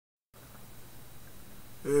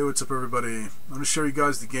Hey, what's up everybody? I'm going to show you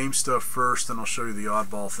guys the game stuff first, then I'll show you the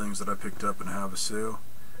oddball things that I picked up in Havasu.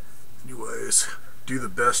 Anyways, do the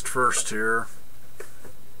best first here.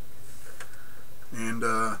 And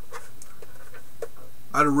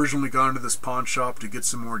I'd originally gone to this pawn shop to get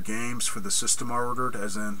some more games for the system I ordered,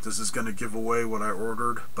 as in this is going to give away what I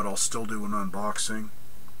ordered, but I'll still do an unboxing.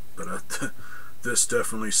 But this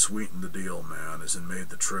definitely sweetened the deal, man, as in made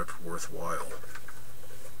the trip worthwhile.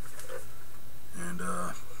 And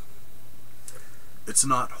it's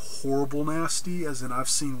not horrible nasty, as in I've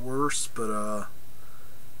seen worse, but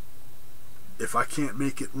if I can't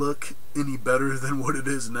make it look any better than what it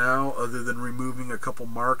is now, other than removing a couple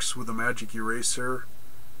marks with a magic eraser,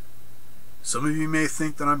 some of you may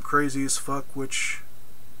think that I'm crazy as fuck, which,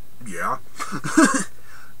 yeah.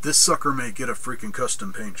 This sucker may get a freaking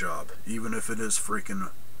custom paint job, even if it is freaking,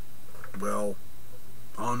 well,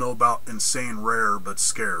 I don't know about insane rare, but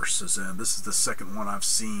scarce, as in this is the second one I've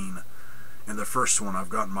seen, and the first one I've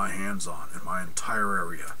gotten my hands on in my entire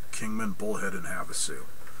area. Kingman, Bullhead, and Havasu.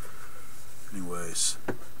 Anyways,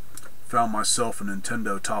 found myself a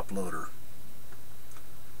Nintendo top loader.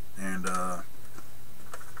 And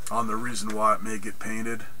on the reason why it may get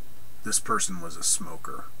painted, this person was a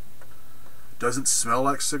smoker. Doesn't smell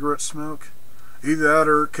like cigarette smoke. Either that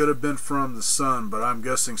or it could have been from the sun, but I'm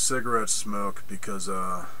guessing cigarette smoke because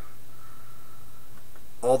all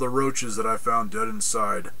the roaches that I found dead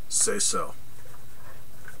inside say so.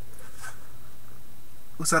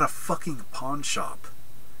 Was that a fucking pawn shop?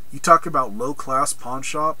 You talk about low-class pawn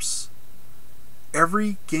shops?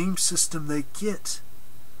 Every game system they get.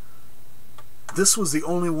 This was the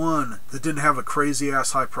only one that didn't have a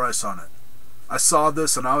crazy-ass high price on it. I saw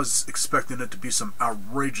this and I was expecting it to be some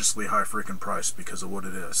outrageously high freaking price because of what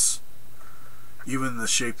it is. Even the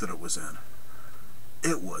shape that it was in.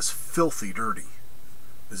 It was filthy dirty.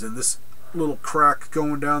 As in this little crack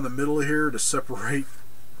going down the middle here to separate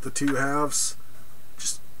the two halves.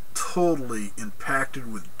 Just totally impacted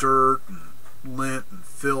with dirt and lint and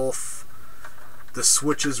filth. The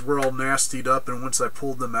switches were all nastied up, and once I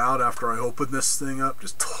pulled them out after I opened this thing up,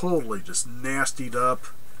 just totally just nastied up.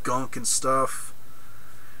 Gunk and stuff.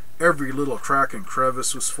 Every little crack and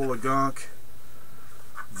crevice was full of gunk.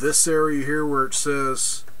 This area here where it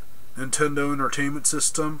says Nintendo Entertainment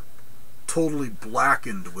System, totally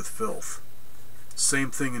blackened with filth. Same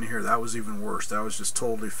thing in here. That was even worse. That was just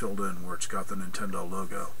totally filled in where it's got the Nintendo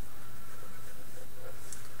logo.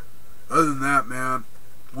 Other than that, man,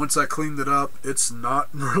 once I cleaned it up, it's not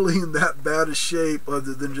really in that bad a shape,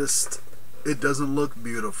 other than just it doesn't look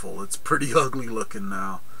beautiful. It's pretty ugly looking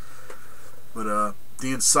now. But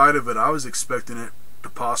the inside of it, I was expecting it to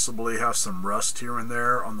possibly have some rust here and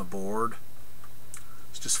there on the board.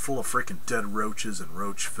 It's just full of freaking dead roaches and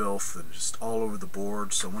roach filth and just all over the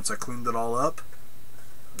board. So once I cleaned it all up,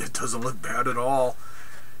 it doesn't look bad at all.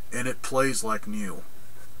 And it plays like new.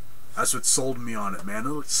 That's what sold me on it, man. It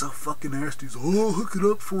looks so fucking nasty. He's, oh, I'll hook it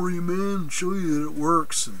up for you, man, and show you that it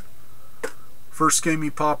works. And first game he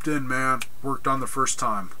popped in, man, worked on the first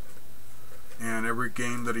time. And every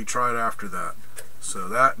game that he tried after that. So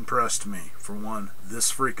that impressed me. For one,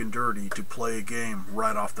 this freaking dirty to play a game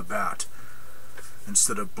right off the bat.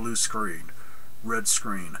 Instead of blue screen, red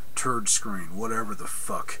screen, turd screen, whatever the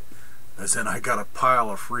fuck. As in I got a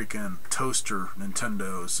pile of freaking toaster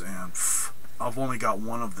Nintendos and I've only got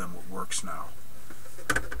one of them that works now.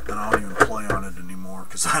 And I don't even play on it anymore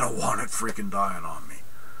because I don't want it freaking dying on me.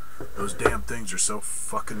 Those damn things are so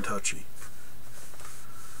fucking touchy.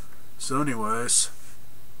 So anyways,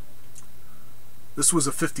 this was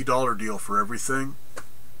a $50 deal for everything.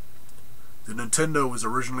 The Nintendo was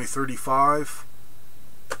originally $35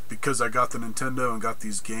 because I got the Nintendo and got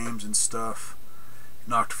these games and stuff.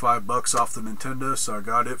 Knocked $5 off the Nintendo, so I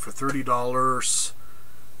got it for $30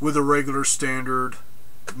 with a regular standard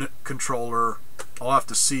controller. I'll have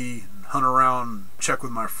to see, hunt around, check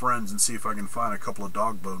with my friends and see if I can find a couple of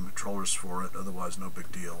dog bone controllers for it. Otherwise, no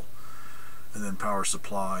big deal. And then power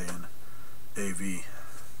supply and AV.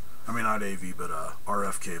 I mean, not AV, but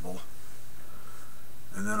RF cable.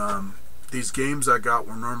 And then these games I got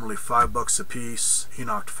were normally $5 a piece. He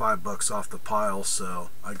knocked $5 off the pile, so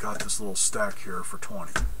I got this little stack here for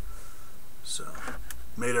 $20. So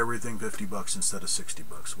made everything $50 instead of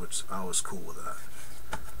 $60, which I was cool with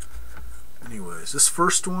that. Anyways, this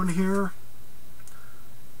first one here,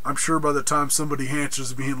 I'm sure by the time somebody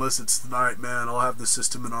answers me, unless it's tonight, man, I'll have the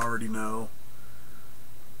system and already know.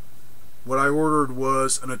 What I ordered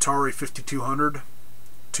was an Atari 5200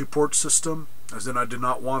 2-port system, as in I did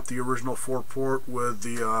not want the original 4-port with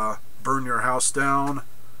the burn your house down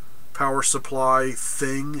power supply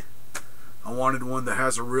thing I wanted one that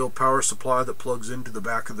has a real power supply that plugs into the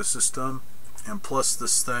back of the system, and plus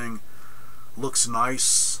this thing looks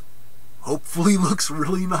nice. Hopefully looks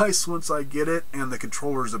really nice once I get it, and the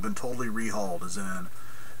controllers have been totally rehauled, as in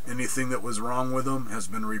anything that was wrong with them has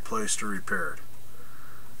been replaced or repaired.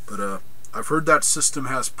 But I've heard that system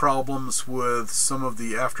has problems with some of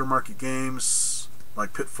the aftermarket games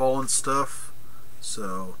like Pitfall and stuff,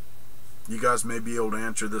 so you guys may be able to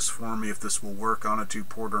answer this for me if this will work on a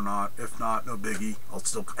 2-port or not. If not, no biggie, I'll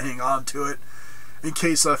still hang on to it in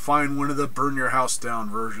case I find one of the burn your house down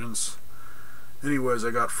versions. Anyways,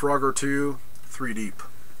 I got Frogger 2 3 Deep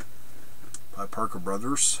by Parker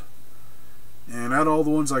Brothers. And out of all the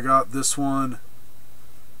ones I got, this one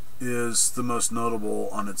is the most notable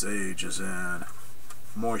on its age, as in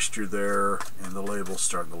moisture there and the label's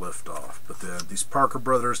starting to lift off. But then these Parker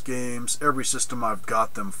Brothers games, every system I've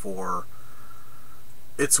got them for,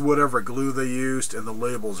 it's whatever glue they used, and the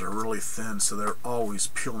labels are really thin, so they're always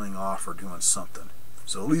peeling off or doing something.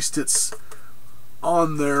 So at least it's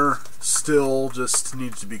on there still, just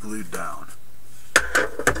needs to be glued down.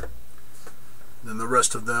 Then the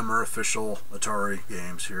rest of them are official Atari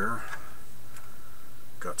games here.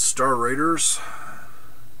 Got Star Raiders,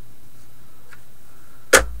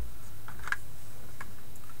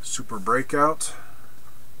 Super Breakout,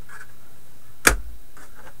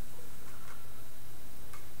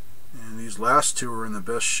 and these last two are in the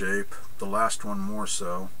best shape, the last one more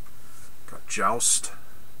so. Got Joust.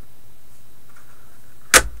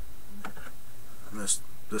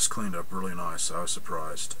 This cleaned up really nice, I was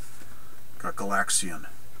surprised. Got Galaxian.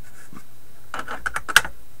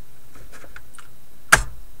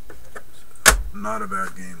 Not a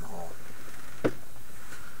bad game haul.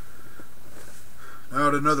 Now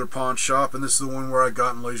at another pawn shop, and this is the one where I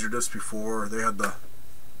got in Laserdisc before. They had the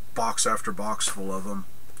box after box full of them.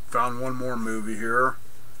 Found one more movie here.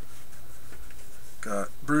 Got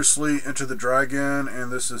Bruce Lee, Enter the Dragon, and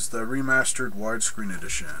this is the remastered widescreen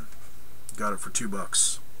edition. Got it for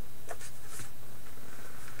 $2.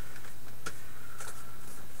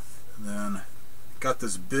 And then got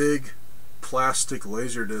this big plastic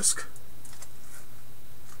Laserdisc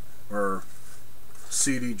or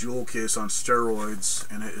CD jewel case on steroids,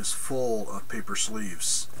 and it is full of paper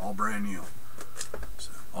sleeves, all brand new.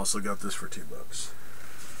 So also got this for $2.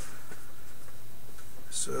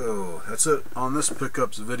 So that's it on this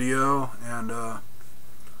pickups video, and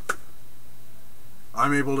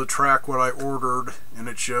I'm able to track what I ordered, and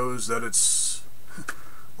it shows that it's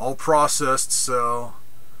all processed. So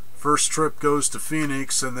first trip goes to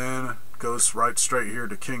Phoenix and then goes right straight here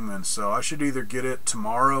to Kingman, so I should either get it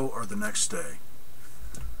tomorrow or the next day.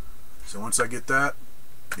 So once I get that,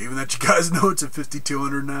 even that you guys know it's a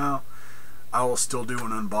 5200 now, I will still do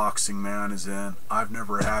an unboxing, man, as in I've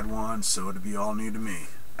never had one, so it'll be all new to me,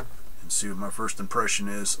 and see what my first impression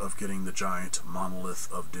is of getting the giant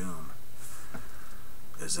monolith of doom.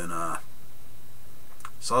 As in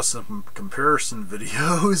saw some comparison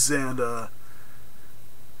videos, and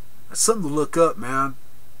that's something to look up, man.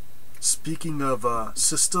 Speaking of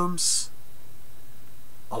systems,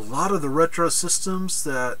 a lot of the retro systems,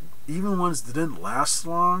 that even ones that didn't last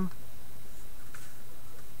long,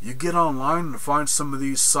 you get online and find some of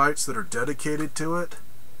these sites that are dedicated to it.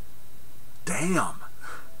 Damn,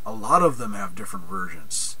 a lot of them have different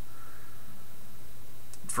versions.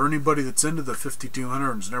 For anybody that's into the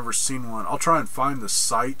 5200 and has never seen one, I'll try and find the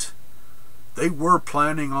site. They were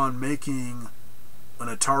planning on making an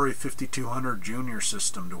Atari 5200 Junior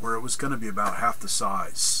system to where it was going to be about half the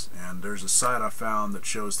size, and there's a site I found that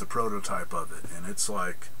shows the prototype of it, and it's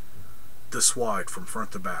like this wide from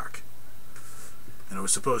front to back, and it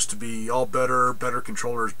was supposed to be all better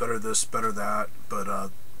controllers, better this, better that, but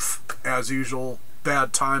as usual,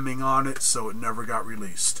 bad timing on it, so it never got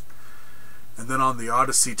released. And then on the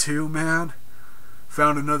Odyssey 2, man,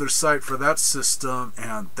 found another site for that system,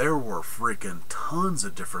 and there were freaking tons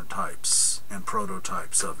of different types and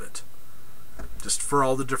prototypes of it, just for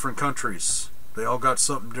all the different countries. They all got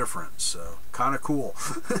something different, so kind of cool.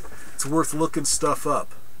 It's worth looking stuff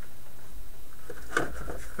up. In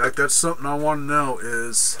fact, that's something I want to know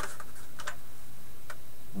is,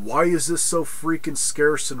 why is this so freaking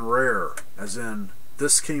scarce and rare? As in,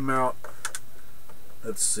 this came out,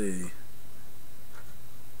 let's see,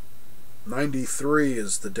 93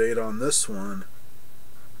 is the date on this one.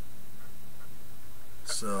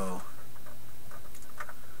 So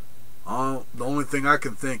the only thing I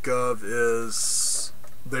can think of is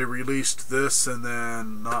they released this, and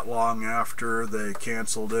then not long after they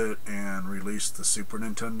canceled it and released the Super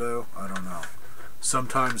Nintendo. I don't know.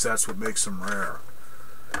 Sometimes that's what makes them rare.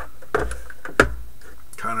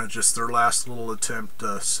 kind of just their last little attempt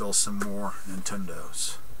to sell some more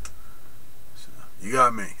Nintendos. So, you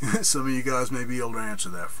got me. Some of you guys may be able to answer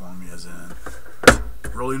that for me, as in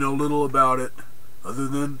really know little about it other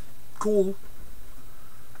than cool.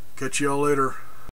 Catch y'all later.